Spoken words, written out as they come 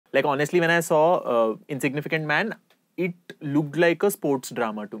Like honestly, when I saw Insignificant Man, it looked like a sports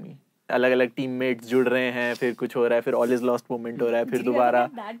drama to me. अलग अलग teammates जुड़ रहे हैं, फिर कुछ हो रहा है, फिर all is lost moment हो रहा है, फिर दोबारा.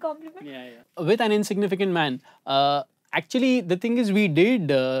 That compliment? Yeah. With An Insignificant Man, actually the thing is we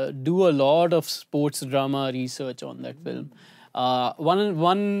did do a lot of sports drama research on that film.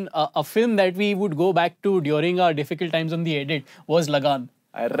 A film that we would go back to during our difficult times on the edit was Lagaan.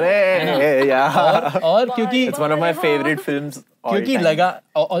 अरे yeah. और क्योंकि It's one of my favorite films all क्योंकि time.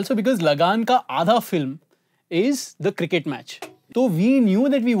 also because Lagaan का आधा film is the cricket match. So we knew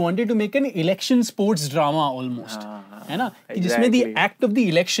that we wanted to make an election sports drama almost. है ना? कि जिसमें the act of the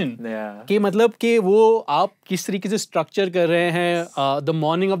election के मतलब कि वो आप किस तरीके से structure कर रहे हैं, the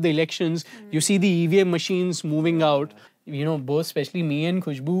morning of the elections, you see the EVM machines moving out. You know, both especially me and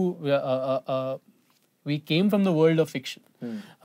Khushbu, we came from the world of fiction.